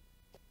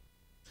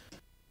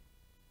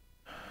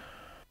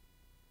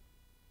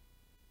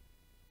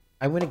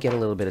 I want to get a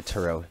little bit of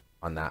tarot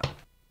on that,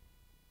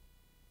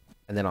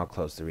 and then I'll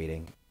close the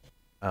reading.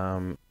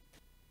 I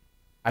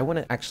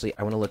want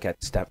to look at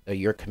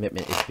your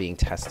commitment is being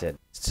tested.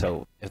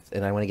 So,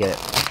 and I want to get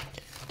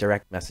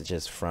direct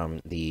messages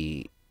from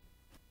the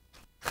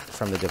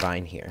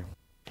divine here,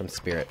 from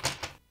Spirit.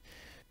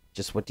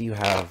 Just what do you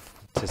have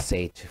to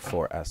say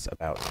for us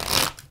about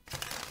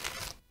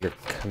your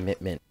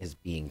commitment is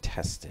being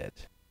tested?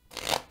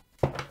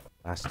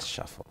 Last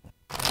shuffle.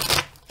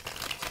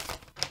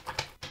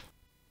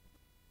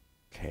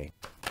 Okay.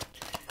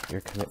 Your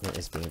commitment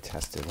is being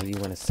tested. What do you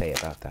want to say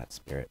about that,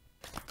 Spirit?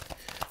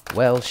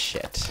 Well,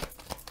 shit.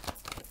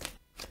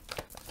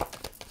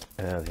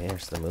 Oh,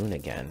 there's the moon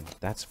again.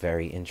 That's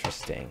very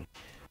interesting.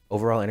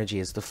 Overall energy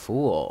is the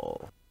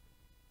Fool.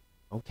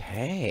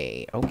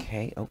 Okay.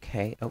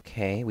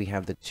 We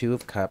have the Two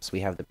of Cups, we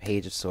have the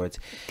Page of Swords,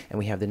 and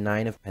we have the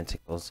Nine of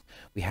Pentacles.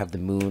 We have the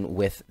moon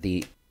with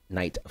the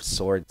Knight of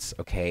Swords.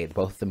 Okay,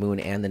 both the moon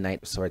and the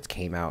Knight of Swords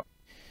came out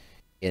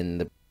in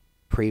the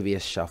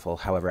previous shuffle.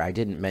 However, I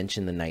didn't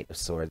mention the Knight of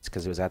Swords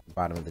because it was at the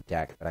bottom of the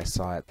deck, but I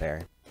saw it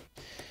there.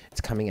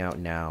 It's coming out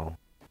now.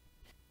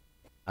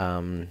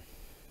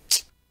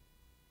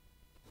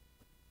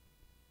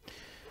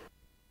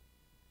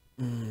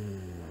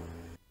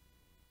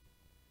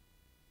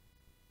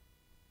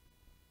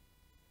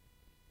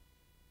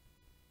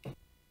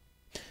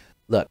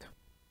 Look,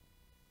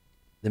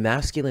 the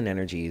masculine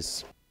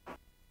energies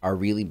are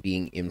really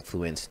being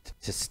influenced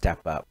to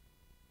step up.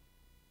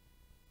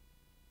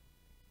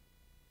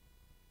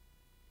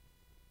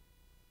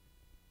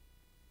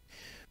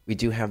 We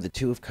do have the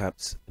Two of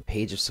Cups, the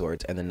Page of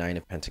Swords, and the Nine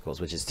of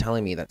Pentacles, which is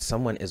telling me that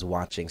someone is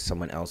watching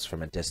someone else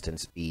from a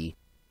distance be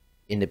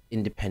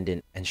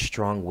independent and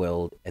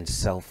strong-willed and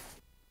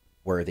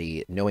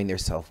self-worthy, knowing their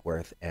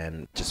self-worth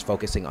and just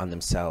focusing on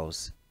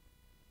themselves,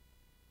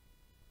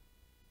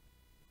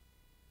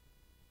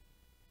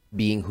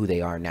 being who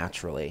they are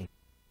naturally.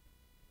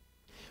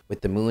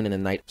 With the moon and the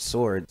Knight of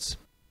Swords,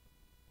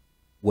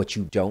 what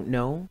you don't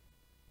know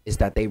is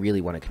that they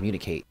really want to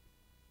communicate.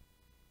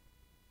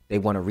 They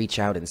want to reach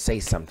out and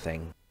say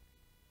something.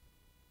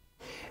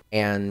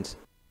 And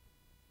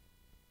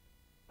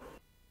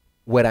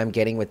what I'm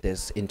getting with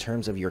this, in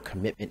terms of your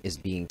commitment is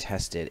being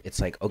tested, it's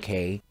like,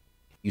 okay,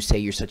 you say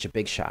you're such a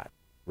big shot,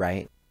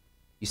 right?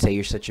 You say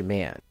you're such a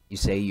man. You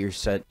say you're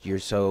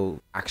so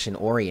action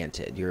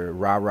oriented. You're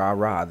rah, rah,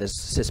 rah, this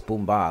sis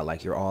boom ba,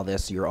 like you're all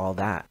this, you're all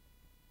that.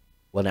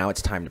 Well, now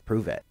it's time to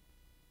prove it.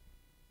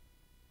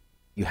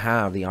 You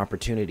have the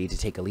opportunity to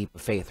take a leap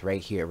of faith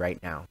right here,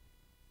 right now.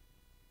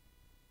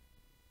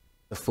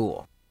 The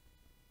Fool.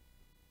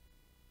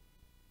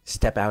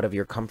 Step out of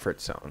your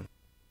comfort zone.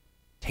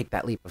 Take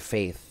that leap of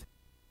faith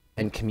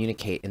and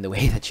communicate in the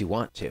way that you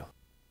want to.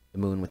 The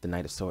Moon with the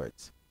Knight of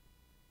Swords.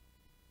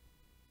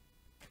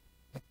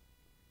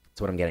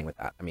 That's what I'm getting with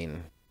that. I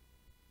mean,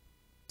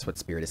 that's what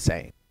Spirit is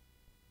saying.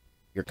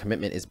 Your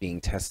commitment is being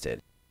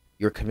tested.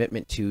 Your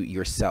commitment to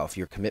yourself,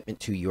 your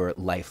commitment to your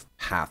life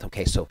path.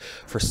 Okay, so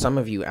for some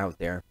of you out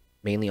there,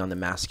 mainly on the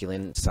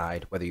masculine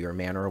side, whether you're a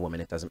man or a woman,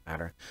 it doesn't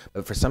matter.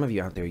 But for some of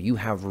you out there, you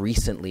have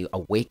recently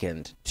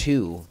awakened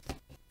to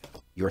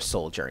your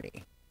soul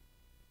journey.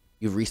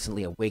 You've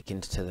recently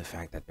awakened to the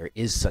fact that there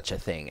is such a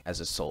thing as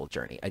a soul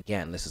journey.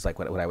 Again, this is like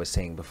what I was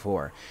saying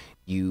before.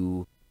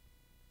 You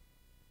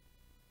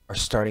are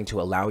starting to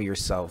allow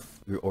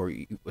yourself,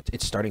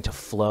 it's starting to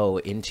flow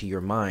into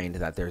your mind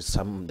that there's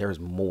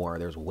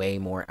way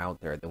more out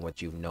there than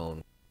what you've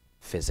known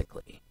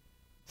physically,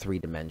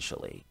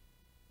 three-dimensionally,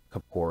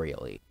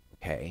 corporeally,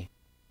 okay?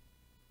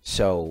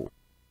 So,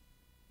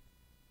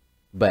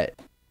 but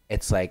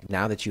it's like,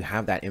 now that you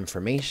have that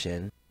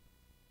information,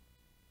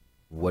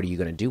 what are you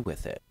going to do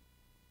with it?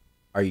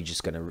 Are you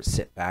just going to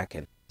sit back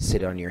and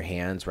sit on your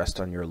hands, rest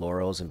on your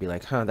laurels, and be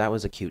like, huh, that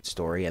was a cute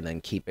story, and then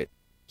keep it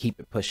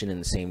pushing in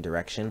the same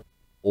direction?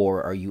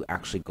 Or are you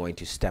actually going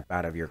to step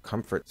out of your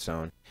comfort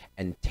zone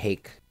and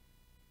take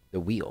the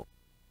wheel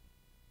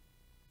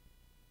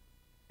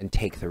and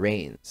take the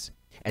reins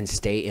and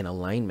stay in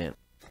alignment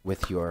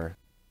with your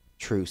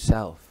true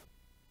self?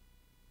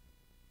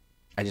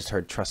 I just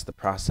heard trust the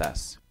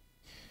process.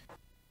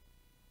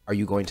 Are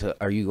you going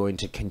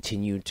to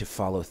continue to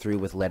follow through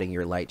with letting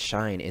your light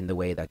shine in the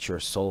way that your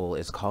soul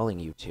is calling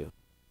you to?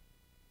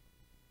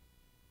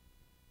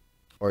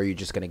 Or are you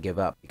just going to give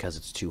up because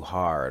it's too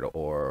hard,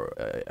 or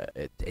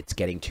it's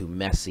getting too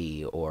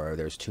messy, or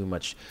there's too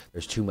much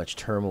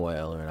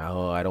turmoil, and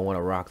oh, I don't want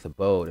to rock the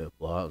boat, and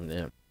blah,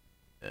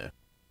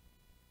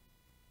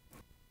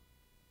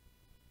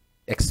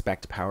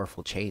 Expect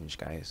powerful change,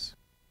 guys,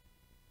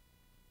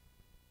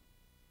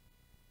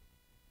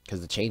 because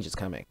the change is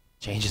coming.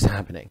 Change is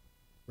happening,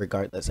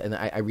 regardless. And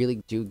I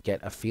really do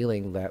get a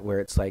feeling that where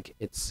it's like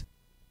it's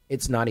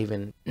not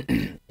even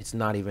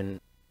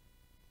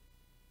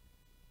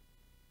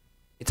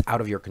it's out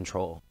of your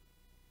control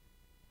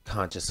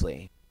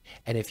consciously.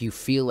 And if you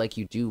feel like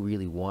you do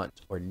really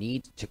want or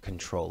need to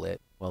control it,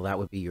 well, that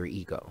would be your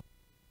ego,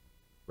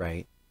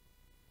 right?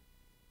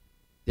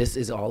 This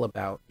is all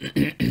about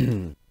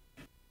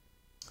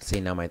see,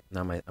 now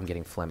I'm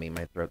getting phlegmy,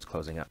 my throat's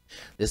closing up.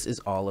 This is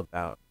all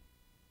about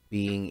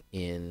being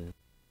in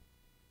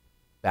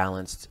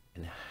balanced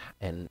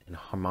and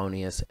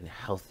harmonious and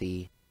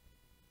healthy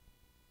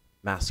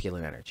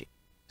masculine energy.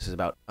 This is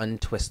about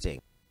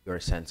untwisting your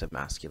sense of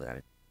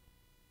masculinity.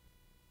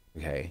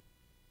 Okay?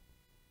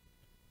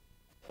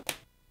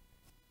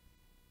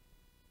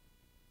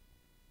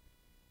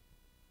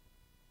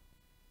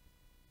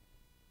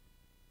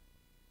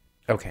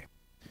 Okay.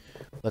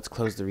 Let's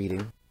close the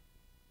reading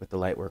with the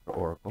Lightworker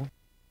Oracle.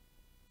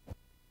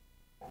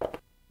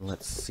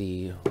 Let's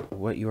see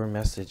what your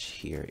message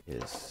here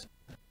is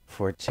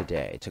for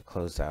today to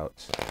close out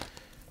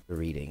the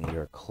reading.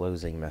 Your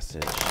closing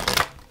message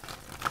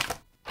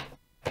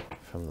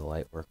from the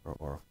Lightworker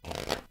Oracle.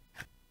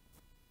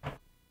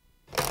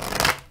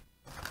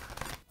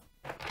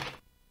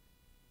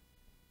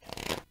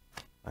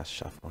 Last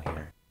shuffle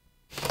here.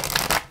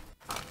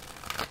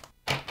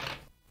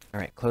 All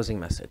right, closing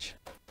message.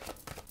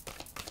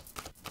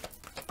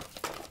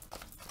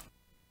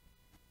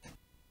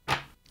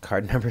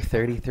 Card number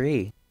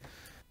 33,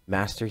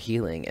 Master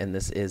Healing, and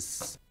this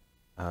is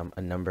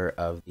a number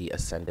of the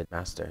Ascended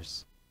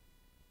Masters.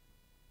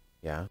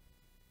 Yeah?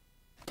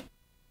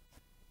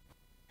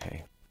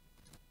 Okay.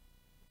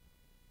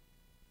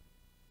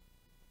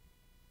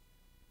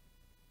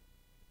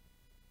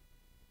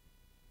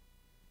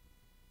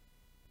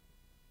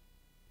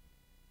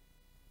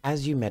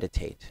 As you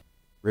meditate,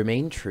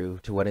 remain true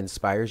to what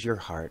inspires your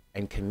heart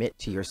and commit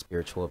to your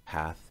spiritual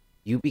path.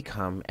 You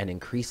become an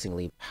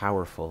increasingly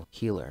powerful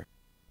healer.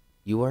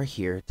 You are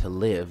here to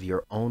live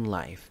your own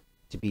life,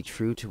 to be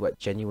true to what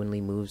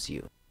genuinely moves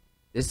you.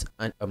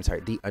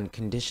 The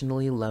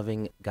unconditionally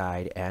loving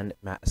guide and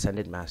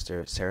Ascended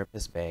Master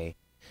Serapis Bey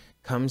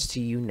comes to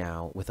you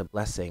now with a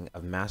blessing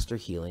of master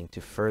healing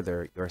to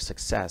further your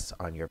success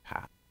on your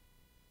path.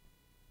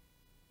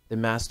 The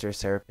Master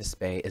Serapis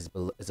Bey is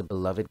a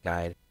beloved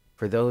guide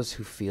for those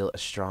who feel a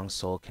strong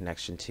soul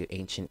connection to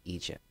ancient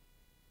Egypt,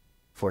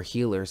 for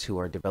healers who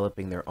are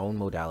developing their own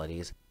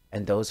modalities,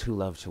 and those who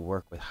love to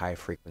work with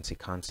high-frequency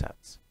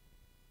concepts.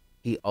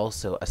 He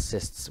also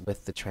assists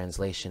with the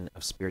translation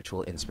of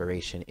spiritual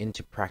inspiration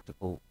into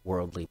practical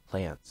worldly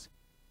plans.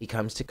 He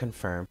comes to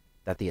confirm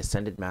that the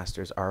Ascended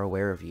Masters are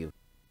aware of you.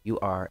 You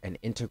are an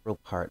integral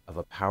part of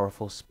a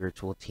powerful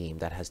spiritual team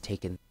that has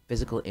taken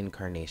physical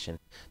incarnation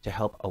to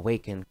help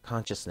awaken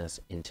consciousness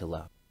into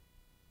love.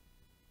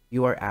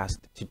 You are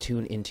asked to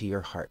tune into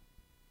your heart.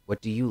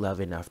 What do you love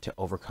enough to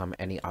overcome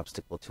any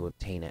obstacle to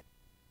obtain it?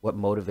 What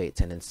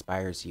motivates and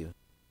inspires you?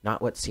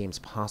 Not what seems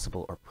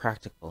possible or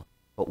practical,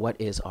 but what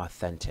is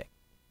authentic.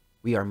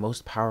 We are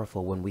most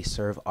powerful when we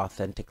serve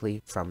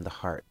authentically from the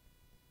heart.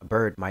 A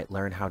bird might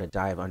learn how to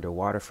dive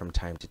underwater from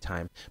time to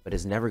time, but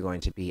is never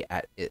going to be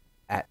at its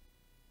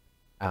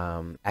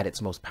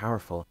most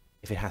powerful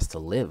if it has to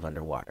live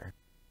underwater.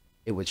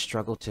 It would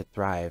struggle to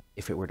thrive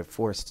if it were to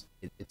force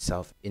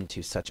itself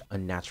into such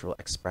unnatural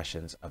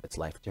expressions of its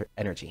life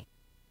energy.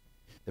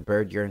 The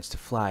bird yearns to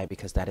fly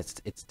because that is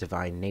its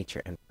divine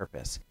nature and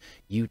purpose.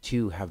 You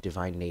too have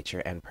divine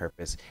nature and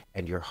purpose,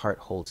 and your heart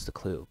holds the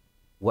clue.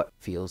 What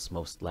feels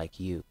most like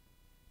you?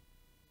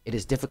 It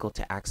is difficult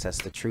to access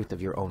the truth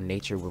of your own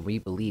nature when we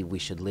believe we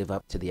should live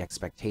up to the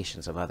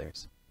expectations of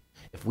others.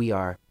 If we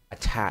are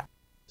attached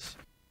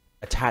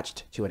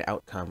to an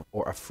outcome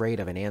or afraid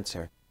of an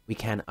answer, we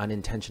can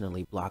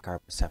unintentionally block our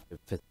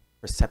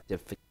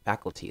perceptive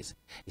faculties,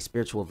 a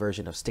spiritual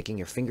version of sticking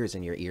your fingers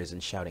in your ears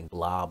and shouting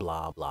blah,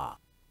 blah, blah.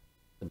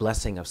 The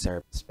blessing of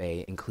Serapis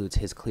Bey includes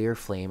his clear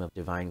flame of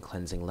divine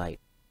cleansing light.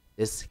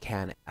 This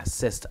can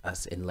assist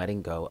us in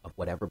letting go of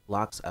whatever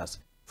blocks us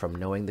from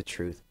knowing the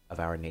truth of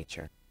our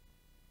nature.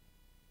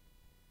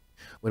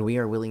 When we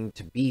are willing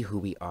to be who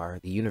we are,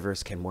 the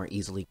universe can more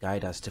easily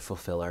guide us to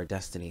fulfill our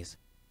destinies.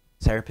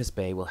 Serapis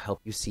Bey will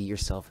help you see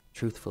yourself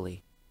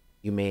truthfully.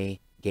 You may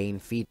gain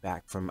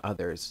feedback from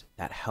others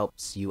that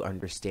helps you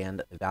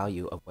understand the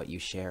value of what you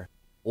share,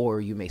 or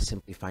you may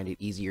simply find it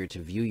easier to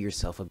view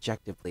yourself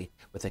objectively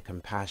with a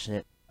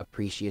compassionate,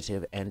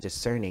 appreciative, and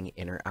discerning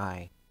inner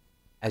eye.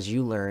 As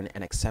you learn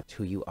and accept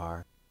who you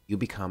are, you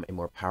become a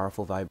more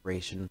powerful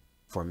vibration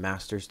for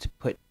masters to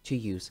put to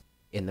use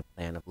in the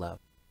plan of love.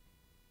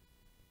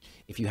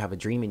 If you have a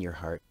dream in your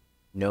heart,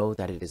 know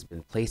that it has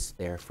been placed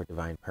there for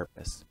divine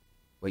purpose.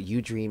 What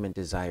you dream and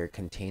desire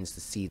contains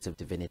the seeds of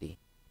divinity.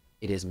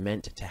 It is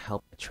meant to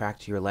help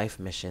attract your life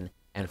mission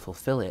and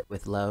fulfill it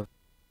with love,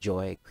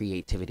 joy,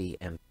 creativity,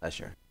 and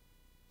pleasure.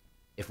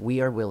 If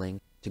we are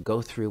willing to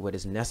go through what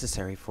is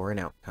necessary for an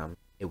outcome,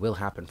 it will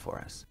happen for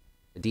us.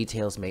 The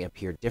details may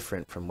appear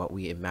different from what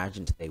we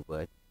imagined they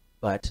would,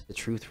 but the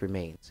truth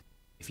remains.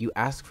 If you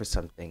ask for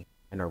something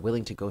and are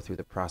willing to go through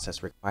the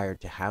process required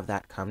to have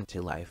that come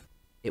to life,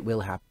 it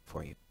will happen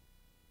for you.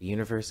 The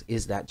universe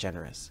is that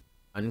generous,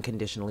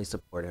 unconditionally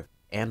supportive,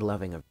 and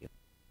loving of you.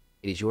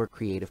 It is your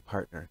creative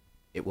partner.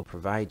 It will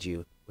provide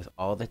you with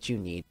all that you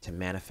need to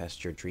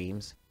manifest your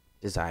dreams,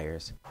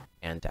 desires,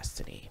 and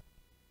destiny.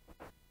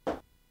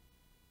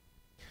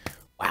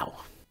 Wow.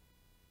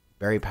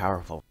 Very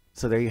powerful.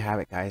 So there you have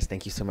it, guys.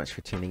 Thank you so much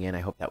for tuning in. I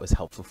hope that was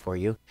helpful for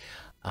you.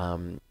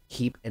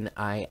 Keep an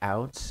eye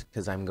out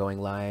because I'm going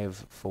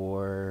live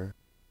for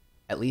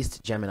at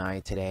least Gemini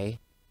today.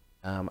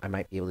 I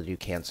might be able to do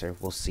Cancer.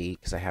 We'll see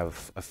because I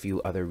have a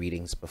few other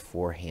readings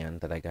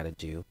beforehand that I got to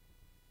do.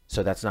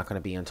 So that's not going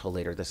to be until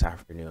later this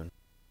afternoon.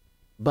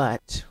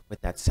 But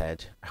with that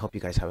said, I hope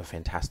you guys have a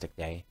fantastic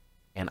day.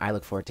 And I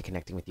look forward to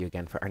connecting with you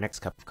again for our next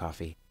cup of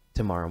coffee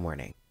tomorrow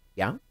morning.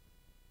 Yeah?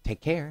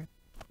 Take care.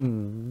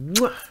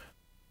 Mwah.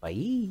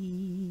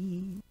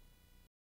 Bye.